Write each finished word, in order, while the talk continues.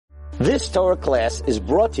This Torah class is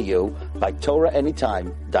brought to you by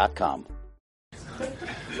TorahAnytime.com.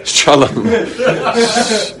 Shalom.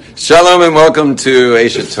 Shalom and welcome to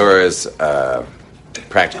Aisha Torah's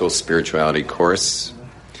Practical Spirituality course.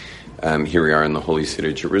 Here we are in the Holy City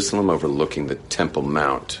of Jerusalem overlooking the Temple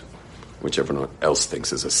Mount, which everyone else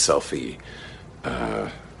thinks is a selfie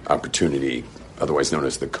opportunity, otherwise known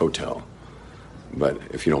as the Kotel. But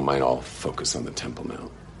if you don't mind, I'll focus on the Temple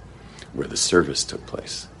Mount, where the service took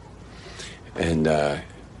place. And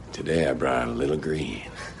today I brought a little green.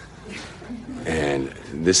 And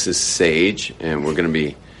this is sage, and we're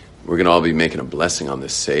gonna all be making a blessing on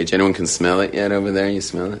this sage. Anyone can smell it yet over there? You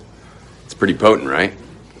smell it? It's pretty potent, right?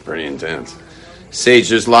 Pretty intense. Sage,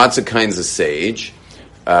 there's lots of kinds of sage.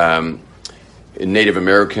 Native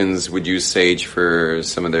Americans would use sage for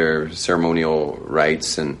some of their ceremonial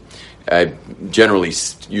rites, and generally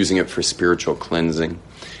using it for spiritual cleansing.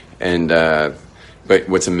 And but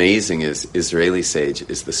what's amazing is Israeli sage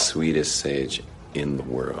is the sweetest sage in the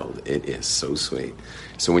world. It is so sweet.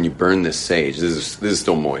 So when you burn this sage, this is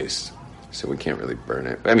still moist, so we can't really burn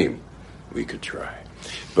it. I mean, we could try,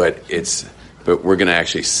 but we're going to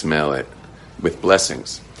actually smell it with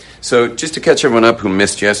blessings. So just to catch everyone up who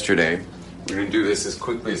missed yesterday, we're going to do this as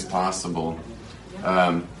quickly as possible.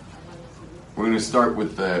 We're going to start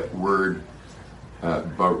with the word oh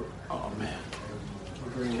man,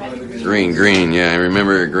 green. Yeah, I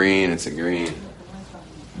remember green. It's a green.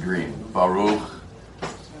 Baruch.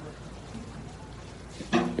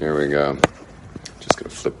 Here we go. Just going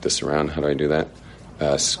to flip this around. How do I do that?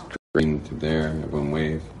 Screen to there. Everyone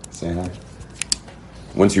wave. Say hi.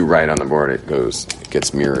 Once you write on the board, it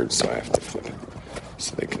gets mirrored, so I have to flip it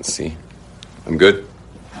so they can see. I'm good?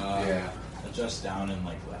 Yeah. Adjust down and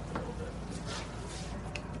left a little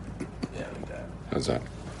bit. Yeah, like that. How's that?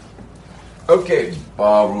 Okay,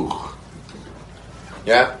 Baruch.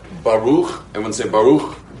 Yeah, Baruch. Everyone say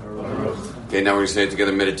Baruch. Baruch. Okay, now we're going to say it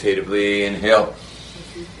together meditatively. Inhale.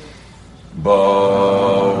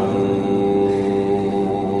 Baruch.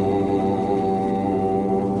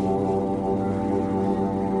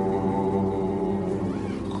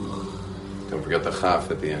 Don't forget the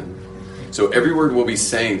chaf at the end. So every word we'll be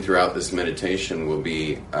saying throughout this meditation will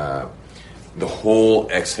be the whole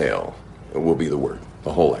exhale. It will be the word,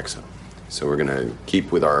 the whole exhale. So we're going to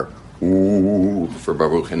keep with our ooh for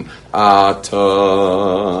Baruch and Ata.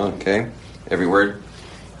 Okay, every word.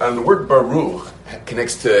 The word Baruch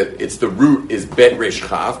connects to, the root is Bet Resh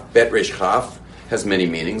Chaf. Bet Resh Chaf has many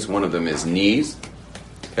meanings. One of them is knees,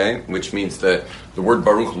 okay, which means that the word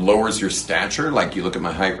Baruch lowers your stature, like you look at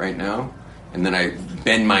my height right now, and then I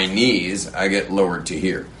bend my knees, I get lowered to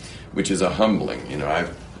here, which is a humbling. You know,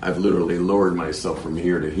 I've literally lowered myself from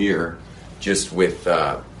here to here, just with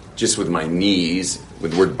my knees,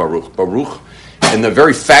 with the word Baruch. Baruch. And the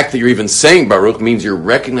very fact that you're even saying Baruch means you're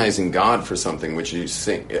recognizing God for something, which you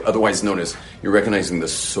say, otherwise known as you're recognizing the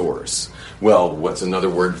source. Well, what's another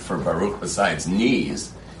word for Baruch besides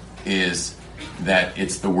knees is that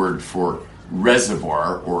it's the word for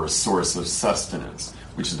reservoir or source of sustenance,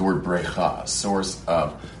 which is the word brecha, source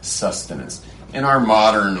of sustenance. In our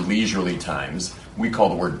modern leisurely times, we call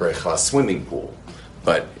the word brecha swimming pool,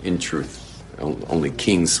 but in truth, only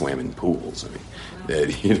kings swam in pools. I mean,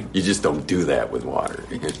 that you just don't do that with water.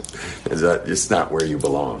 It's not where you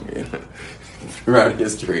belong. You know? Throughout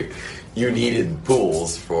history, you needed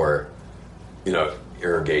pools for,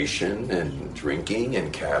 irrigation and drinking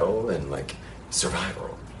and cattle and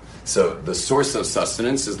survival. So the source of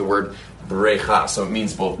sustenance is the word brecha. So it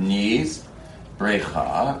means both knees,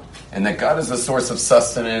 brecha, and that God is the source of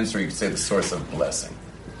sustenance, or you could say the source of blessing.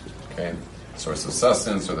 Okay. Source of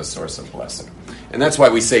sustenance or the source of blessing. And that's why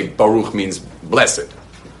we say Baruch means blessed.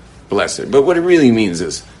 Blessed. But what it really means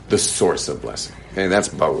is the source of blessing. Okay, that's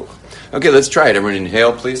Baruch. Okay, let's try it. Everyone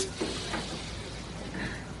inhale, please.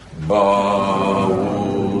 Baruch.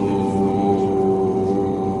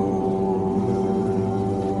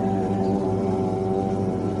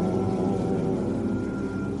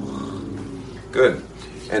 Good.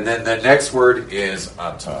 And then the next word is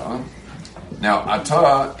Ata. Now,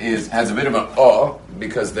 Ata has a bit of an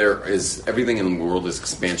because there is everything in the world is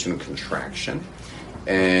expansion and contraction.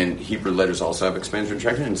 And Hebrew letters also have expansion and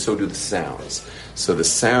contraction, and so do the sounds. So the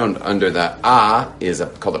sound under the is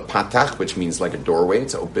called a patach, which means like a doorway.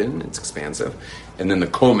 It's open, it's expansive. And then the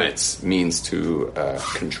kometz means to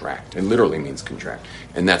contract. It literally means contract.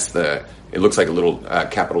 And that's it looks like a little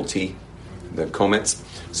capital T, the kometz.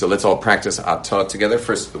 So let's all practice Ata together.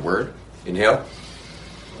 First the word. Inhale.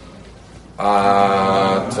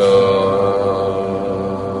 Ata.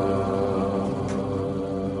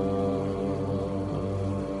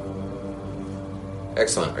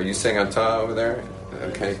 excellent. Are you saying ata over there?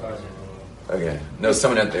 Okay. Okay. No,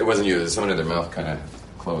 it wasn't you. Someone had their mouth kind of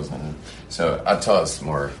closed on it. So ata is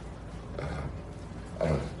more, I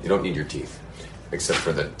don't know. You don't need your teeth, except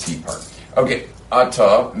for the T part. Okay.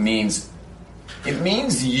 Ata means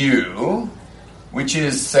you, which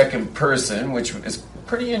is second person, which is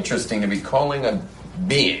pretty interesting to be calling a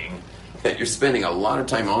being that you're spending a lot of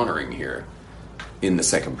time honoring here in the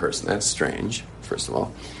second person. That's strange, first of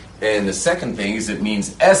all. And the second thing is it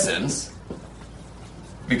means essence,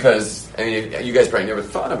 because, I mean, you guys probably never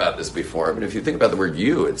thought about this before, but if you think about the word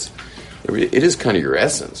you, it is kind of your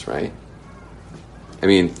essence, right? I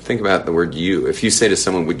mean, think about the word you. If you say to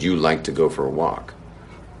someone, would you like to go for a walk?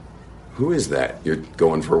 Who is that you're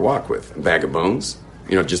going for a walk with? A bag of bones?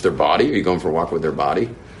 Just their body? Are you going for a walk with their body?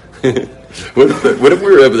 What if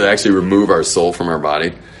we were able to actually remove our soul from our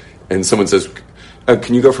body, and someone says,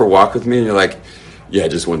 can you go for a walk with me? And you're like, yeah,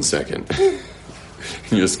 just 1 second.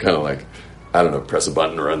 You just kind of like, I don't know, press a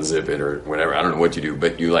button or unzip it or whatever. I don't know what you do,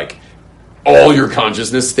 but you like, all your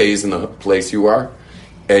consciousness stays in the place you are,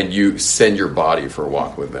 and you send your body for a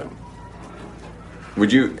walk with them.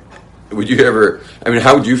 Would you ever, I mean,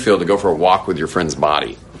 how would you feel to go for a walk with your friend's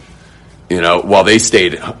body? While they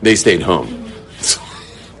stayed home.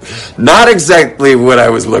 Not exactly what I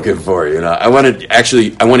was looking for, I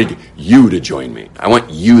wanted you to join me. I want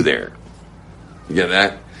you there. You get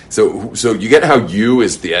that? So you get how you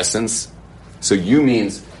is the essence? So you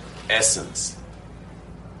means essence.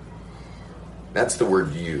 That's the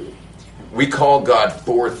word you. We call God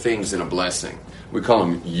 4 things in a blessing. We call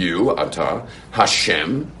him you, Ata,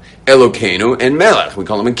 Hashem, Elokeinu, and Melech. We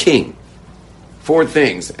call him a king. 4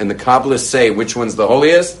 things. And the Kabbalists say, which one's the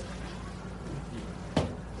holiest?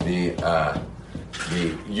 The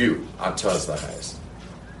you. Ata is the highest.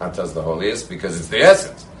 Ata is the holiest because it's the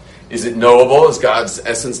essence. Is it knowable? Is God's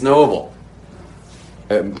essence knowable?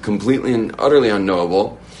 Completely and utterly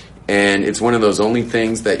unknowable. And it's one of those only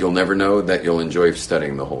things that you'll never know that you'll enjoy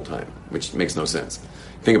studying the whole time, which makes no sense.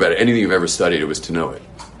 Think about it. Anything you've ever studied, it was to know it.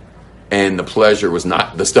 And the pleasure was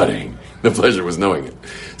not the studying. The pleasure was knowing it.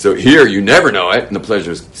 So here, you never know it, and the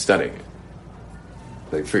pleasure is studying it.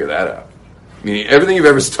 Like, figure that out. Meaning, everything you've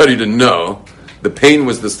ever studied to know, the pain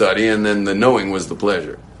was the study, and then the knowing was the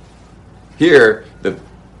pleasure. Here,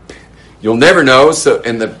 you'll never know,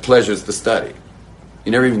 and the pleasure is the study.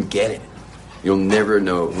 You never even get it. You'll never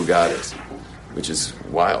know who God is, which is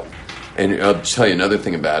wild. And I'll tell you another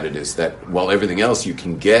thing about it is that while everything else you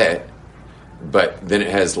can get, but then it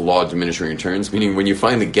has the law of diminishing returns, meaning when you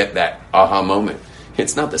finally get that aha moment,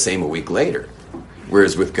 it's not the same a week later.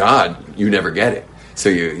 Whereas with God, you never get it. So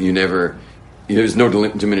you never, there's no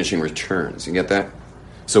diminishing returns. You get that?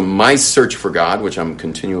 So my search for God, which I'm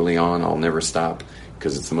continually on, I'll never stop,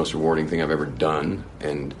 because it's the most rewarding thing I've ever done.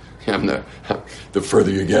 And the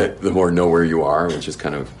further you get, the more know where you are, which is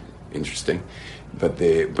kind of interesting. But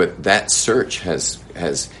that search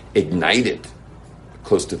has ignited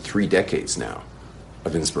close to 3 decades now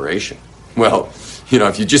of inspiration. Well,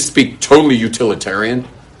 if you just speak totally utilitarian,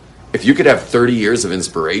 if you could have 30 years of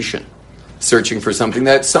inspiration searching for something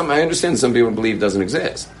that I understand some people believe doesn't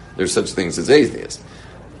exist. There's such things as atheists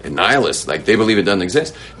and nihilists, like they believe it doesn't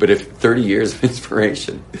exist. But if 30 years of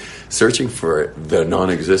inspiration searching for the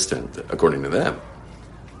non-existent, according to them,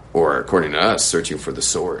 or according to us, searching for the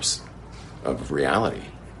source of reality,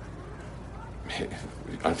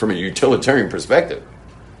 from a utilitarian perspective,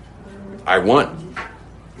 I won.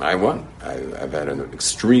 I've had an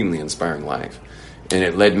extremely inspiring life. And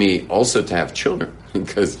it led me also to have children,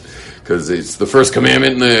 because it's the first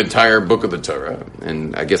commandment in the entire book of the Torah.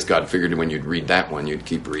 And I guess God figured when you'd read that one, you'd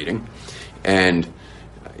keep reading. And,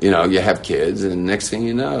 you have kids, and next thing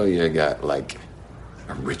you know, you got, like,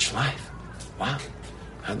 a rich life. Wow.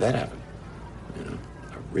 How'd that happen?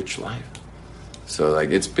 A rich life. So,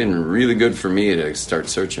 like, it's been really good for me to start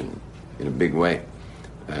searching in a big way.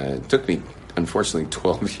 It took me, unfortunately,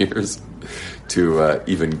 12 years to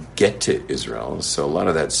even get to Israel. So a lot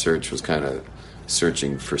of that search was kind of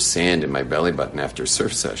searching for sand in my belly button after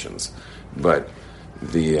surf sessions. But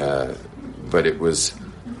it was,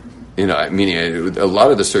 a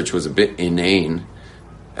lot of the search was a bit inane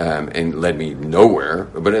and led me nowhere.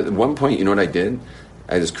 But at one point, you know what I did?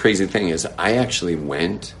 This crazy thing is I actually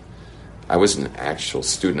went. I was an actual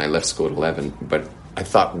student. I left school at 11, but I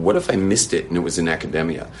thought, what if I missed it and it was in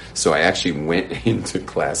academia? So I actually went into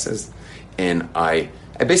classes, and I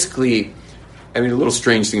basically, a little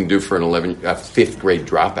strange thing to do for a fifth grade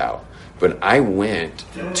dropout, but I went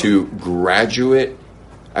to graduate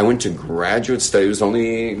study. It was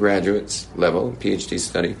only graduate level, PhD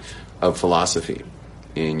study of philosophy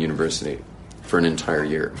in university for an entire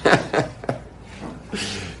year.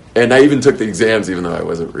 And I even took the exams, even though I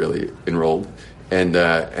wasn't really enrolled. And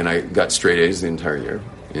I got straight A's the entire year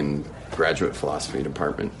in graduate philosophy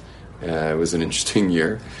department. It was an interesting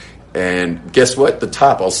year. And guess what? The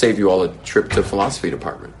top, I'll save you all a trip to philosophy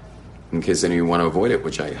department, in case any of you want to avoid it,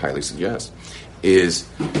 which I highly suggest, is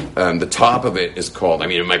the top of it is called, I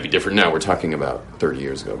mean, it might be different now. We're talking about 30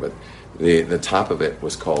 years ago, but the top of it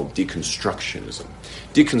was called deconstructionism.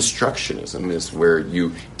 Deconstructionism is where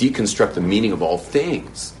you deconstruct the meaning of all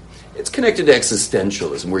things. It's connected to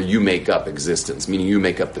existentialism, where you make up existence, meaning you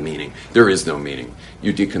make up the meaning. There is no meaning.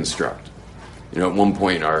 You deconstruct. You know, at one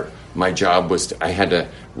point, my job was I had to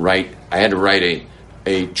write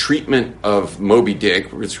a treatment of Moby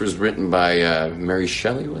Dick, which was written by Mary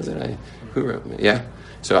Shelley, was it? Who wrote it? Yeah.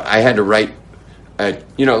 So I had to write,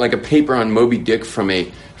 like a paper on Moby Dick from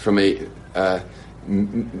a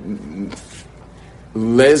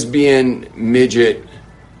lesbian midget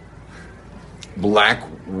black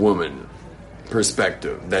woman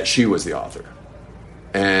perspective, that she was the author.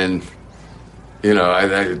 And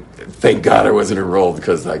I thank God I wasn't enrolled,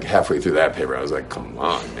 because like halfway through that paper I was like, come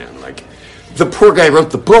on, man, like the poor guy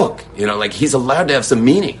wrote the book, like he's allowed to have some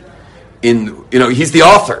meaning he's the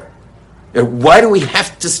author. Why do we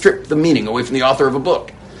have to strip the meaning away from the author of a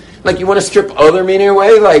book? Like, you want to strip other meaning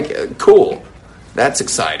away? Like, cool. That's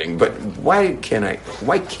exciting. But why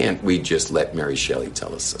can't we just let Mary Shelley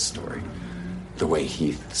tell us the story the way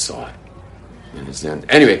he saw it? You understand?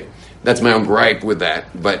 Anyway, that's my own gripe with that.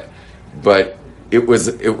 But it was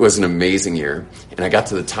an amazing year. And I got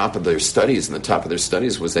to the top of their studies, and the top of their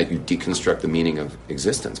studies was that you deconstruct the meaning of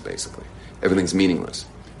existence, basically. Everything's meaningless.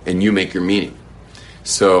 And you make your meaning.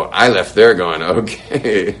 So I left there going,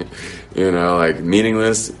 okay, like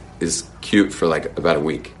meaningless is cute for like about a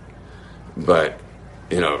week. But,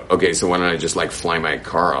 okay, so why don't I just like fly my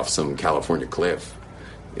car off some California cliff?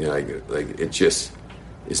 Like it just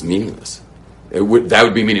is meaningless. That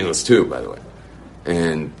would be meaningless too, by the way.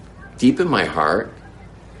 And deep in my heart,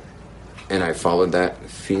 and I followed that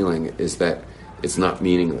feeling, is that it's not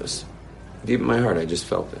meaningless. Deep in my heart, I just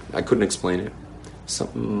felt it. I couldn't explain it.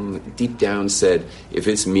 Something deep down said, if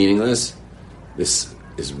it's meaningless, this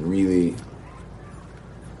is really,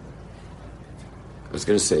 I was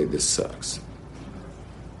going to say this sucks.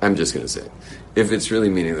 I'm just going to say, if it's really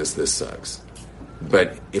meaningless, this sucks.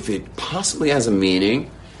 But if it possibly has a meaning,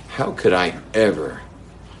 how could I ever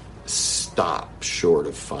stop short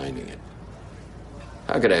of finding it?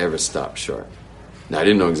 How could I ever stop short? Now, I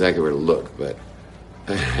didn't know exactly where to look, but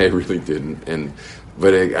I really didn't.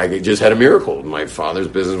 But I just had a miracle. My father's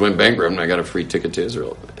business went bankrupt, and I got a free ticket to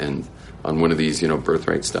Israel, and on one of these,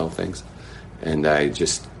 birthright style things. And I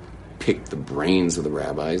just picked the brains of the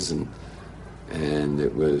rabbis, and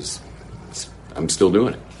I'm still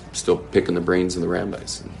doing it. Still picking the brains of the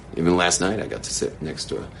rabbis. And even last night, I got to sit next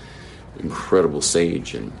to an incredible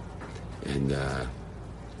sage, and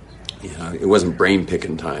it wasn't brain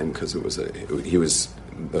picking time, because he was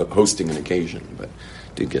hosting an occasion, but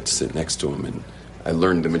did get to sit next to him, and I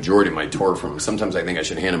learned the majority of my Torah from him. Sometimes I think I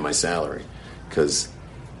should hand him my salary, because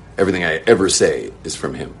everything I ever say is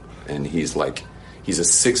from him. And he's a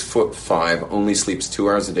 6'5", only sleeps 2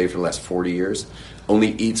 hours a day for the last 40 years,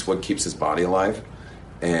 only eats what keeps his body alive.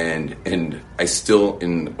 And I still,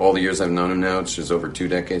 in all the years I've known him now, it's just over 2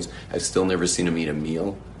 decades, I've still never seen him eat a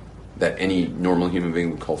meal that any normal human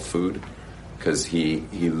being would call food, because he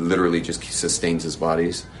literally just sustains his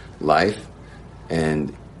body's life.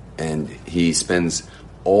 And he spends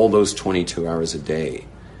all those 22 hours a day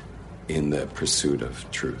in the pursuit of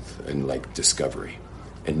truth and like discovery,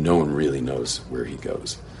 and no one really knows where he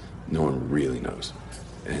goes. No one really knows.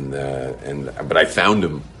 But I found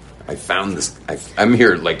him. I found this. I'm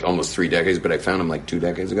here like almost 3 decades, but I found him like 2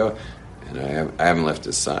 decades ago, and I haven't left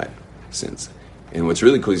his side since. And what's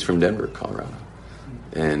really cool, he's from Denver, Colorado,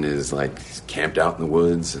 and is like camped out in the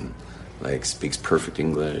woods, and like speaks perfect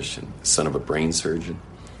English, and son of a brain surgeon.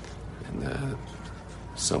 And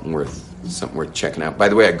something worth checking out. By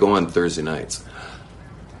the way, I go on Thursday nights.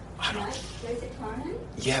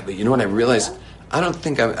 Yeah, but you know what I realized? I don't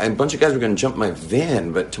think a bunch of guys were going to jump my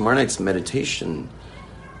van, but tomorrow night's meditation.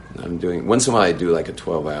 I'm doing once in a while. I do like a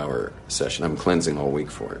 12-hour session. I'm cleansing all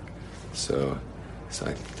week for it, so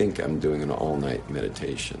I think I'm doing an all-night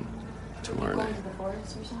meditation tomorrow night. To the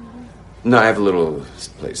forest or something? No, I have a little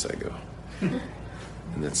place I go, and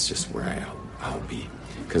that's just where I'll be.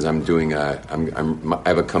 Because I'm doing, I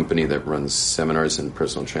have a company that runs seminars in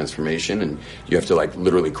personal transformation, and you have to like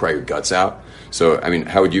literally cry your guts out. So, I mean,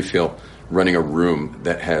 how would you feel running a room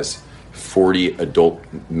that has 40 adult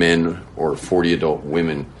men or 40 adult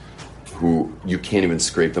women who you can't even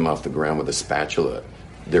scrape them off the ground with a spatula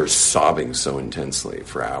they're sobbing so intensely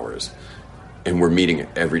for hours. And we're meeting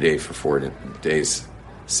every day for 4 days,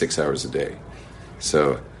 6 hours a day.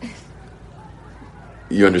 So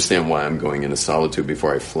you understand why I'm going into solitude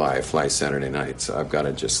before I fly. I fly Saturday night, so I've got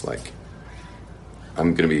to just like,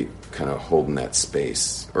 I'm going to be kind of holding that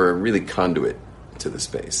space, or really conduit to the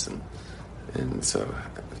space. And so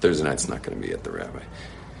Thursday night's not going to be at the rabbi.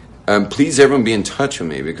 Please, everyone, be in touch with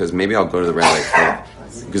me, because maybe I'll go to the rabbi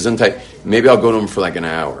maybe I'll go to him for like an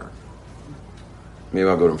hour. Maybe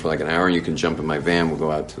I'll go to him for like an hour, and you can jump in my van. We'll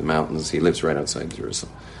go out to the mountains. He lives right outside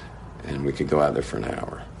Jerusalem. And we could go out there for an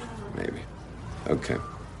hour, maybe. Okay.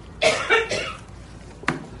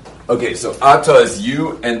 Okay, so Ata is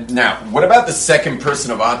you. And now, what about the second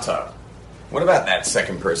person of Ata? What about that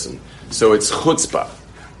second person? So it's chutzpah.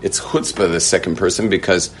 It's chutzpah, the second person,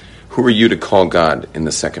 because who are you to call God in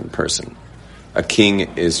the second person? A king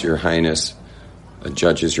is your highness. A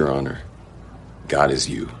judge is your honor. God is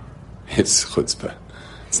you. It's chutzpah.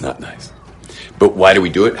 It's not nice. But why do we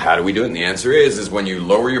do it? How do we do it? And the answer is when you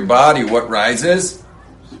lower your body, what rises?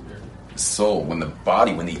 The soul. When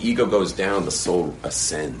the ego goes down, the soul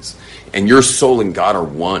ascends. And your soul and God are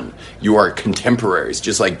one. You are contemporaries.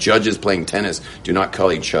 Just like judges playing tennis do not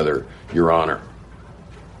call each other your honor.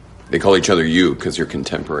 They call each other you, because you're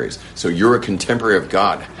contemporaries. So you're a contemporary of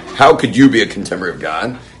God. How could you be a contemporary of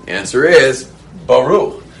God? The answer is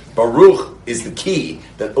Baruch. Baruch is the key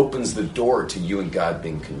that opens the door to you and God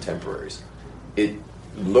being contemporaries. It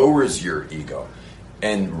lowers your ego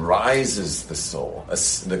and rises the soul.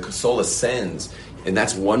 The soul ascends, and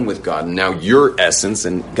that's one with God. Now your essence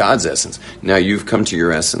and God's essence. Now you've come to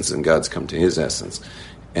your essence, and God's come to his essence.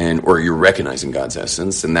 Or you're recognizing God's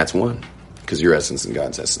essence, and that's one. Because your essence and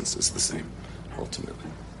God's essence is the same,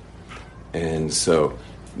 ultimately. And so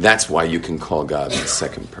that's why you can call God the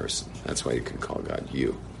second person. That's why you can call God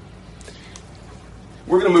you.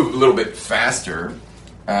 We're going to move a little bit faster.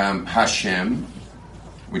 Hashem,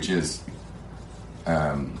 which is,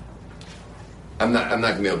 I'm not going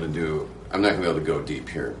to be able to go deep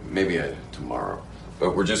here. Maybe tomorrow,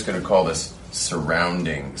 but we're just going to call this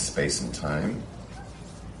surrounding space and time.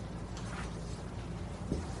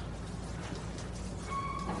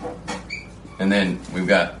 And then we've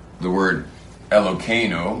got the word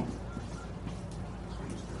Elokeinu.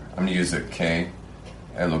 I'm going to use a K,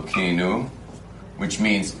 Elokeinu, which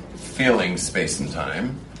means filling space and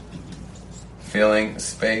time. Filling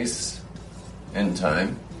space and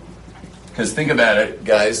time. Because think about it,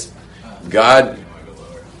 guys. God...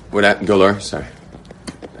 What happened? Go lower? Sorry.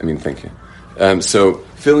 Thank you. So,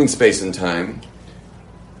 filling space and time.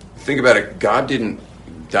 Think about it. God didn't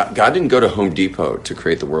go to Home Depot to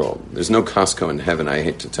create the world. There's no Costco in heaven, I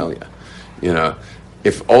hate to tell you. You know,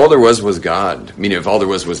 if all there was God, meaning if all there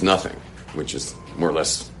was nothing, which is more or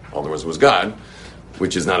less all there was God,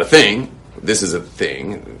 which is not a thing, this is a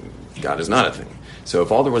thing, God is not a thing. So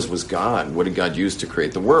if all there was God, what did God use to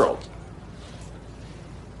create the world?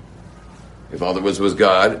 If all there was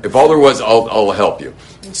God, if all there was, I'll help you.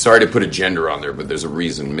 Sorry to put a gender on there, but there's a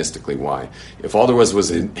reason mystically why. If all there was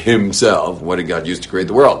himself, what did God use to create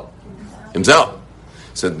the world? Himself.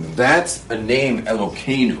 So that's a name,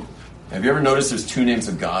 Elokeinu. Have you ever noticed there's two names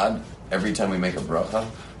of God every time we make a bracha?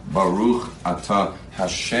 Baruch atah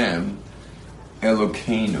Hashem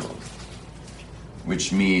Elokeinu,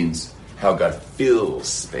 which means how God fills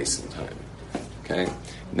space and time. Okay?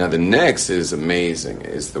 Now the next is amazing,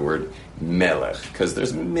 is the word Melech, because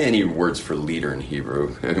there's many words for leader in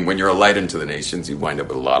Hebrew. And when you're a light unto the nations, you wind up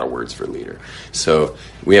with a lot of words for leader. So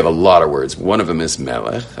we have a lot of words. One of them is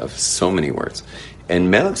Melech, of so many words.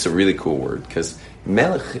 And Melech's a really cool word, because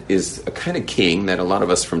Melech is a kind of king that a lot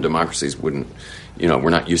of us from democracies wouldn't,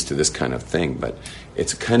 we're not used to this kind of thing, but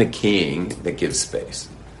it's a kind of king that gives space.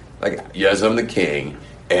 Like, yes, I'm the king,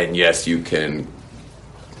 and yes, you can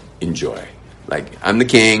enjoy. Like, I'm the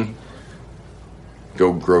king,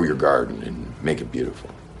 go grow your garden and make it beautiful.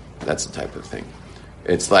 That's the type of thing.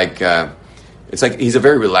 It's like he's a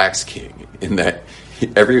very relaxed king in that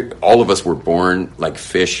all of us were born like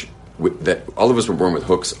fish. All of us were born with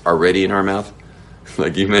hooks already in our mouth.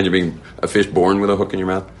 Like, you imagine being a fish born with a hook in your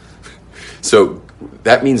mouth? So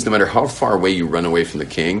that means no matter how far away you run away from the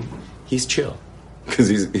king, he's chill because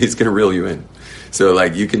he's going to reel you in. So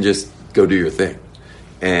like you can just go do your thing.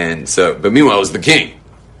 And so, but meanwhile, it's the king.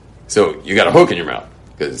 So you got a hook in your mouth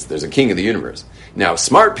because there's a king of the universe. Now,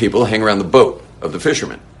 smart people hang around the boat of the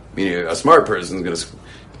fisherman. Meaning a smart person is going to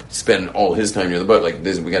spend all his time near the boat. Like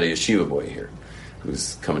this, we got a yeshiva boy here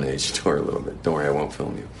who's coming to H-Tour a little bit. Don't worry, I won't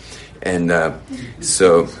film you. And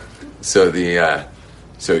so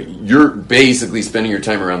you're basically spending your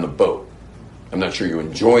time around the boat. I'm not sure you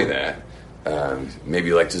enjoy that,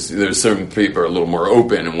 maybe like there's some people are a little more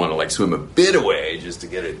open and want to like swim a bit away just to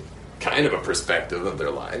get a kind of a perspective of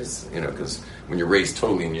their lives, because when you're raised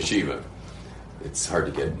totally in yeshiva, it's hard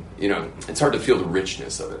to get, it's hard to feel the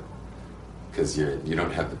richness of it because you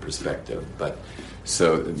don't have the perspective. But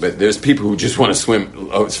there's people who just want to swim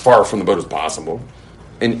as far from the boat as possible,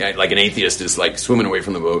 and like an atheist is like swimming away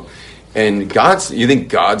from the boat, and you think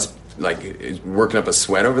God's like is working up a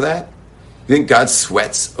sweat over that? You think God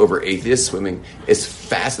sweats over atheists swimming as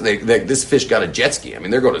fast? This fish got a jet ski. I mean,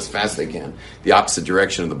 they're going as fast as they can, the opposite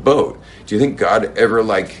direction of the boat. Do you think God ever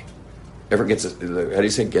gets how do you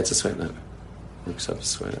say gets a sweat? No. Works up a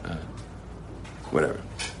sweat. Whatever.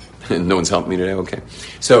 No one's helped me today? Okay.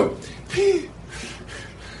 So,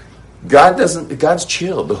 God's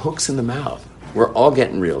chill. The hook's in the mouth. We're all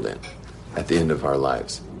getting reeled in at the end of our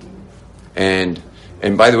lives. And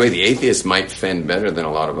by the way, the atheists might fend better than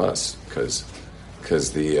a lot of us because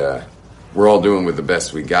we're all doing with the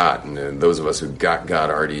best we got, and those of us who got God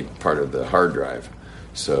already part of the hard drive.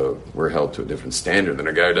 So we're held to a different standard than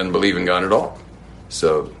a guy who doesn't believe in God at all.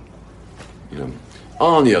 So,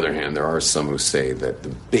 on the other hand, there are some who say that the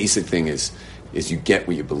basic thing is you get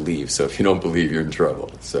what you believe. So if you don't believe, you're in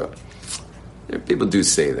trouble. So people do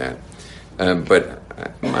say that. But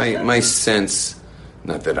my sense,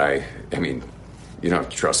 not that I mean, you don't have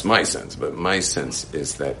to trust my sense, but my sense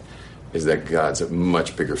is that God's a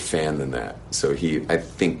much bigger fan than that. So I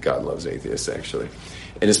think God loves atheists, actually.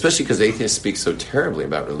 And especially because atheists speak so terribly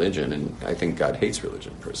about religion, and I think God hates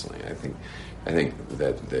religion, personally. I think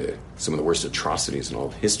that some of the worst atrocities in all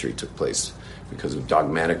of history took place because of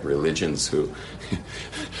dogmatic religions who,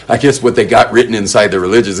 I guess what they got written inside their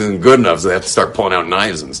religions isn't good enough, so they have to start pulling out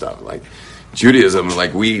knives and stuff. Like Judaism,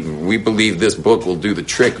 like we believe this book will do the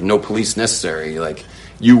trick, no police necessary. Like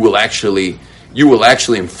you will actually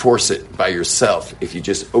enforce it by yourself. If you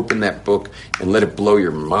just open that book and let it blow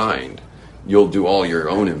your mind, you'll do all your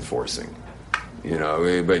own enforcing.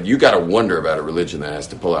 But you got to wonder about a religion that has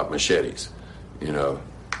to pull out machetes.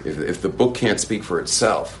 If the book can't speak for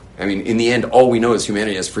itself, I mean, in the end, all we know is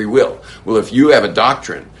humanity has free will. Well, if you have a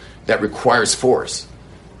doctrine that requires force,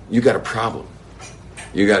 you got a problem.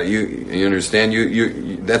 You understand?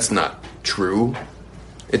 You that's not true.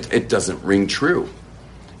 It doesn't ring true.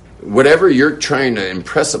 Whatever you're trying to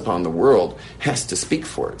impress upon the world has to speak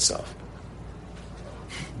for itself.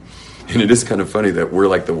 And it is kind of funny that we're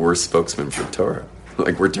like the worst spokesman for Torah.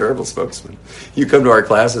 Like we're terrible spokesmen. You come to our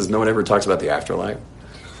classes, no one ever talks about the afterlife.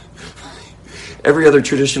 Every other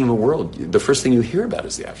tradition in the world, the first thing you hear about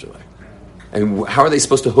is the afterlife. And how are they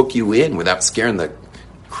supposed to hook you in without scaring the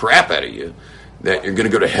crap out of you that you're going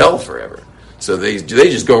to go to hell forever? So they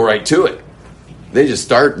just go right to it. They just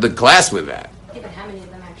start the class with that. Yeah, but how many of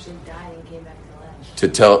them actually died and came back to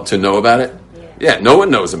life? To know about it? Yeah, no one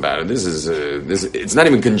knows about it. This is it's not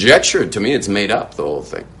even conjecture to me. It's made up, the whole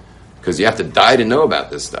thing, because you have to die to know about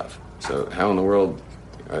this stuff. So how in the world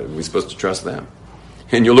are we supposed to trust them?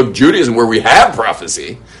 And you look Judaism, where we have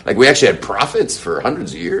prophecy, like we actually had prophets for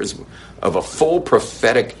hundreds of years of a full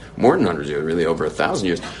prophetic, more than hundreds of years, really over 1,000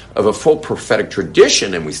 years, of a full prophetic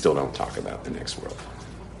tradition, and we still don't talk about the next world.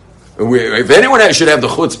 If anyone should have the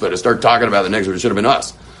chutzpah to start talking about the next world, it should have been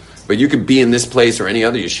us. But you could be in this place or any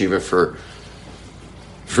other yeshiva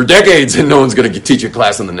for decades, and no one's going to teach a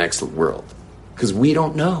class on the next world. Because we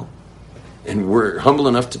don't know. And we're humble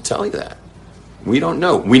enough to tell you that. We don't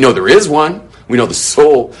know. We know there is one. We know the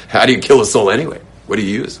soul. How do you kill a soul anyway? What do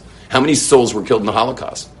you use? How many souls were killed in the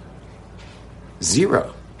Holocaust?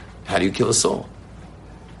 0. How do you kill a soul?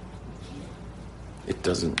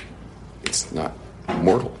 It's not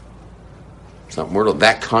mortal. It's not mortal.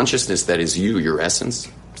 That consciousness that is you, your essence,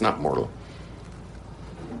 it's not mortal.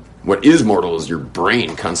 What is mortal is your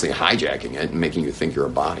brain constantly hijacking it and making you think you're a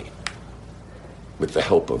body with the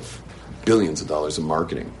help of billions of dollars of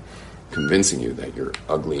marketing, convincing you that you're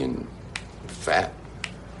ugly and fat.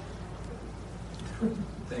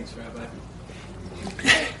 Thanks, Rabbi.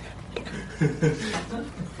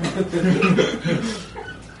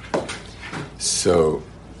 So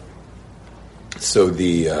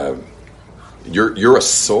you're a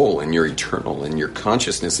soul, and you're eternal, and your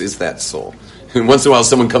consciousness is that soul. And once in a while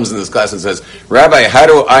someone comes in this class and says, Rabbi, how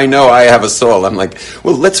do I know I have a soul? I'm like,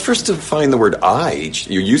 well, let's first define the word I.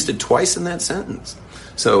 You used it twice in that sentence.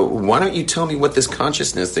 So why don't you tell me what this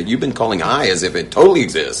consciousness that you've been calling I as if it totally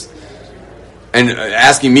exists, and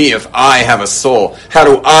asking me if I have a soul. How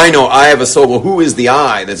do I know I have a soul? Well, who is the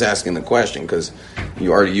I that's asking the question? Because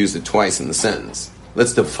you already used it twice in the sentence.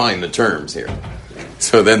 Let's define the terms here.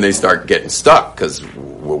 So then they start getting stuck, because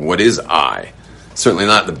what is I? Certainly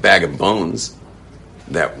not the bag of bones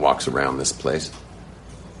that walks around this place.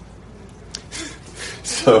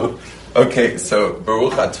 So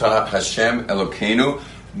Baruch Atah Hashem Elokeinu.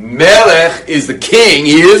 Melech is the king.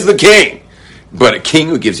 He is the king. But a king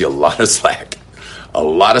who gives you a lot of slack. A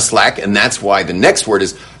lot of slack. And that's why the next word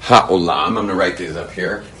is ha'olam. I'm going to write these up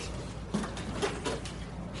here.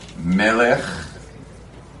 Melech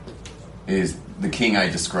is the king I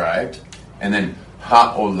described. And then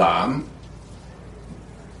ha'olam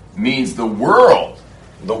means the world.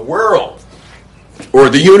 The world. Or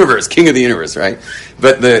the universe. King of the universe, right?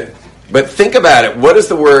 But think about it. What is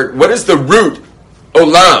the word? What is the root?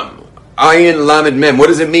 Olam. Ayin lamed mem. What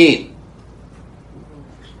does it mean?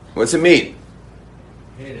 What's it mean?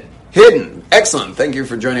 Hidden. Hidden. Excellent. Thank you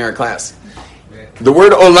for joining our class. The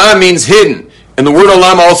word olam means hidden. And the word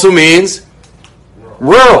olam also means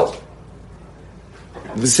world.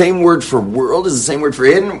 The same word for world is the same word for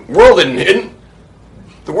hidden. World isn't hidden.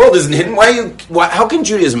 The world isn't hidden. How can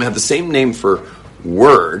Judaism have the same name for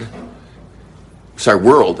world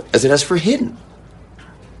as it has for hidden?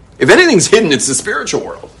 If anything's hidden, it's the spiritual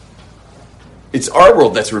world. It's our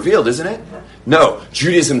world that's revealed, isn't it? No,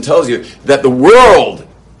 Judaism tells you that the world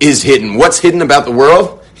is hidden. What's hidden about the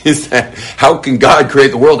world is that how can God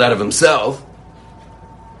create the world out of himself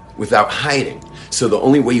without hiding? So the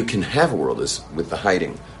only way you can have a world is with the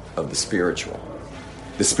hiding of the spiritual.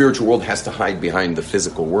 The spiritual world has to hide behind the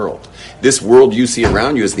physical world. This world you see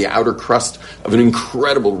around you is the outer crust of an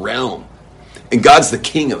incredible realm. And God's the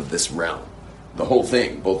king of this realm. The whole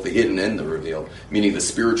thing, both the hidden and the revealed, meaning the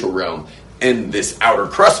spiritual realm and this outer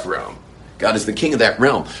crust realm. God is the king of that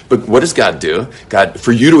realm. But what does God do? God,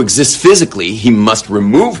 for you to exist physically, he must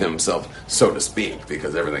remove himself, so to speak,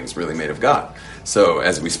 because everything's really made of God. So,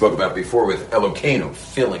 as we spoke about before with Elokeinu,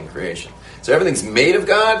 filling creation. So everything's made of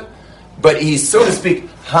God, but he, so to speak,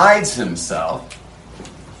 hides himself.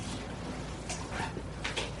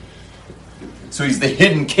 So he's the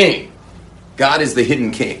hidden king. God is the hidden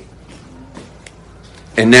king.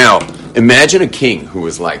 And now, imagine a king who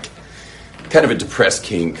was like, kind of a depressed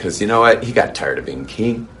king, because you know what? He got tired of being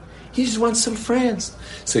king. He just wants some friends.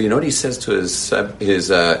 So you know what he says to his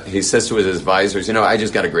advisors? I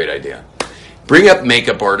just got a great idea. Bring up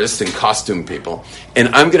makeup artists and costume people, and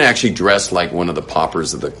I'm going to actually dress like one of the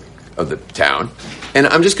paupers of the town, and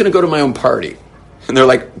I'm just going to go to my own party. And they're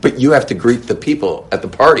like, but you have to greet the people at the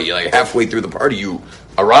party. Like halfway through the party, you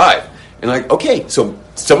arrive. And like, okay, so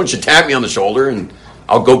someone should tap me on the shoulder, and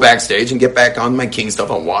I'll go backstage and get back on my king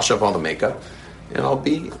stuff. I'll wash up all the makeup, and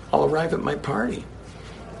I'll arrive at my party.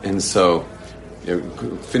 And so,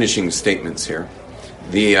 finishing statements here.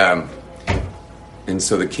 And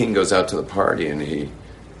so the king goes out to the party, and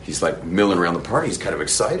he's like milling around the party. He's kind of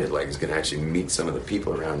excited, like he's going to actually meet some of the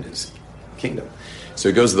people around his kingdom. So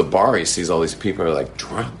he goes to the bar. He sees all these people are like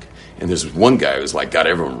drunk, and there's one guy who's like got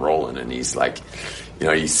everyone rolling, and he's like,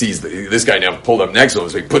 he sees this guy now pulled up next to him,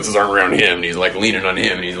 so he puts his arm around him, and he's like leaning on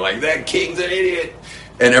him, and he's like, that king's an idiot.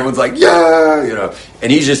 And everyone's like, yeah,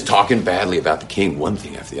 and he's just talking badly about the king, one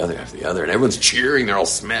thing after the other, and everyone's cheering. They're all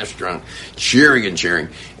smashed drunk, cheering and cheering.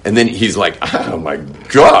 And then he's like, oh my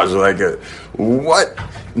gosh, like what?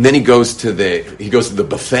 And then he goes to the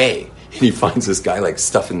buffet, and he finds this guy like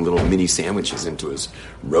stuffing little mini sandwiches into his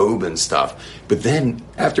robe and stuff. But then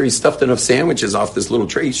after he stuffed enough sandwiches off this little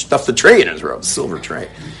tray, he stuffed the tray in his robe, silver tray.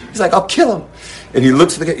 He's like, I'll kill him. And he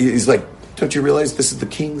looks at the guy. He's like, don't you realize this is the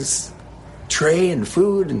king's tray and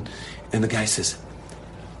food? And the guy says,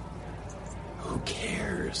 who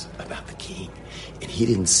cares about the king? And he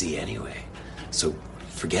didn't see anyway, so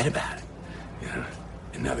forget about it.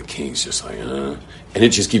 And now the king's just like, and it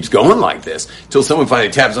just keeps going like this until someone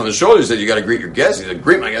finally taps on the shoulder and says, you got to greet your guests. He's like,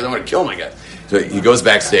 greet my guests, I want to kill my guests. So he goes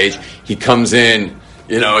backstage, he comes in,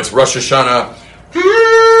 it's Rosh Hashanah.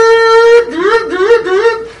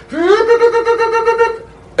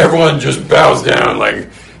 Everyone just bows down, like,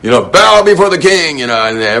 bow before the king, and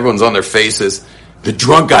everyone's on their faces. The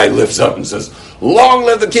drunk guy lifts up and says, long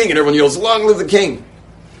live the king, and everyone yells, long live the king.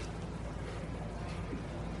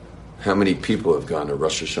 How many people have gone to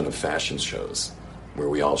Rosh Hashanah fashion shows where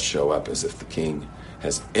we all show up as if the king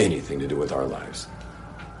has anything to do with our lives?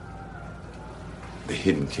 The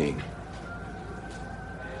hidden king.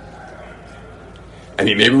 I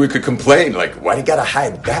mean, maybe we could complain, like, why do you gotta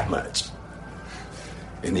hide that much?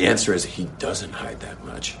 And the answer is, he doesn't hide that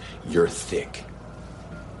much. You're thick.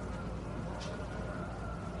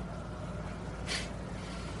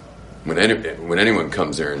 When anyone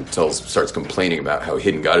comes there and starts complaining about how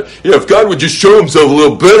hidden God is, if God would just show himself a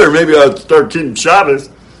little better, maybe I'd start keeping Shabbos.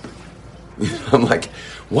 I'm like,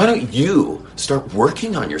 why don't you start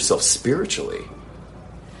working on yourself spiritually?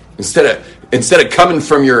 Instead of coming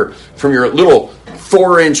from your little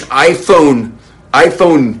 4-inch iPhone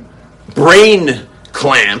brain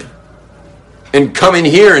clamp, and come in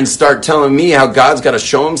here and start telling me how God's got to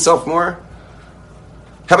show himself more?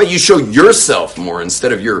 How about you show yourself more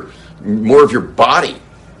instead of more of your body,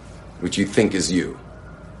 which you think is you?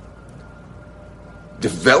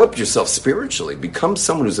 Develop yourself spiritually. Become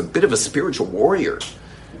someone who's a bit of a spiritual warrior.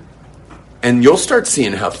 And you'll start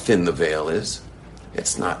seeing how thin the veil is.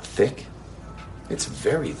 It's not thick. It's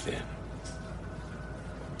very thin.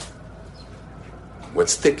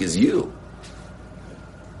 What's thick is you.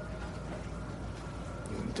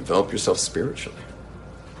 Develop yourself spiritually.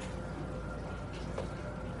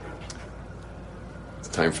 It's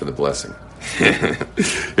time for the blessing. Here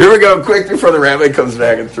we go, quick, before the rabbi comes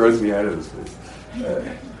back and throws me out of this place.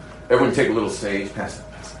 Everyone take a little sage. Pass it.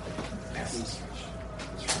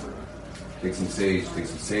 Take some sage.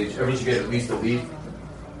 Everyone should get at least a leaf.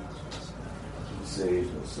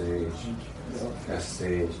 Little sage. Pass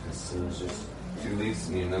sage. Just 2 leaves.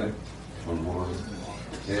 Need another? One more.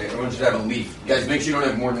 Okay, everyone should have a leaf. Guys, make sure you don't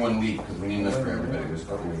have more than 1 leaf, because we need enough for everybody. There's a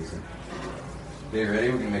couple leaves. Okay, ready?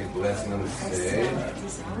 We're going to make a blessing on the sage.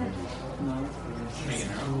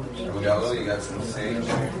 Everyone got a little? You got some sage?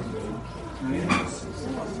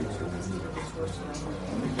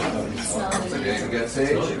 Okay, we got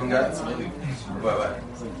sage. Everyone got? What?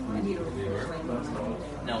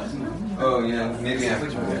 Oh, yeah, maybe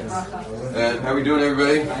after. How we doing,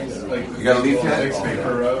 everybody? You got a leaf yet? 6 feet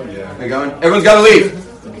per row, yeah. Are you going? Everyone's got a leaf.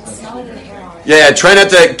 Yeah, try not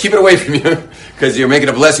to keep it away from you, because you're making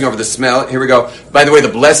a blessing over the smell. Here we go. By the way, the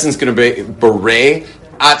blessing's going to be Borei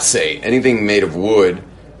Atse. Anything made of wood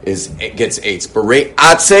gets 8. Borei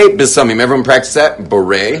Atse Bisamim. Everyone practice that?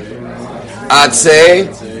 Borei Atse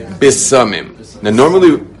Bisamim. Now,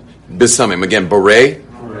 normally, Bisamim. Again, Borei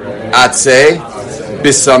Atse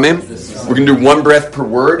Bisamim. We're going to do 1 breath per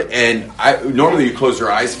word, and normally you close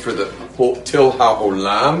your eyes for the whole Til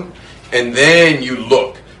HaOlam, and then you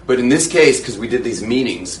look. But in this case, because we did these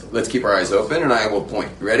meetings, let's keep our eyes open, and I will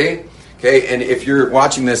point. Ready? Okay, and if you're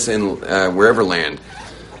watching this in wherever land,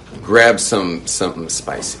 grab something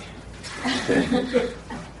spicy. Okay.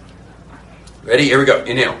 Ready? Here we go.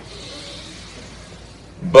 Inhale.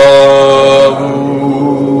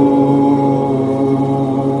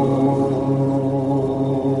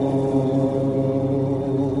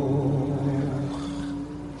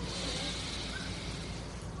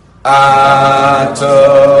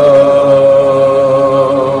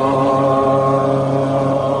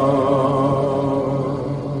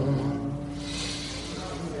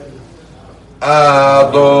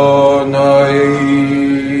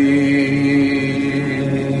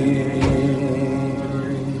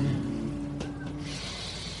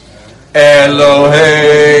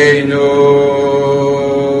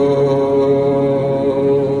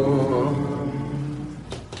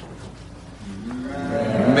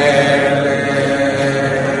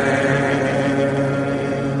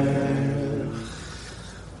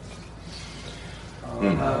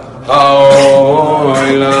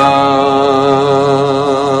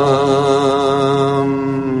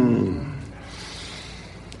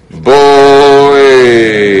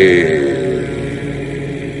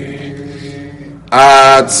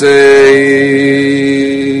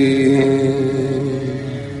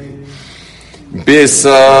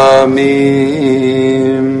 Bisamim.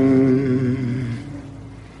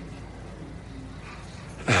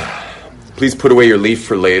 Please put away your leaf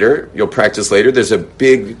for later. You'll practice later. There's a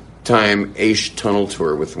big time Aish tunnel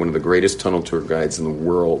tour with one of the greatest tunnel tour guides in the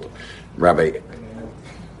world, Rabbi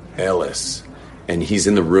Ellis. And he's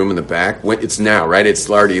in the room in the back. It's now, right? It's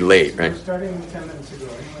already late, right? We're starting 10 minutes ago.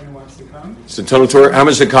 Anyone who wants to come? It's a tunnel tour. How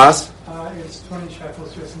much does it cost? It's 20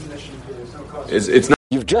 shekels just admission fee. There's no cost. It's not.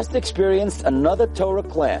 You've just experienced another Torah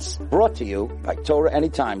class brought to you by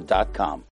TorahAnytime.com.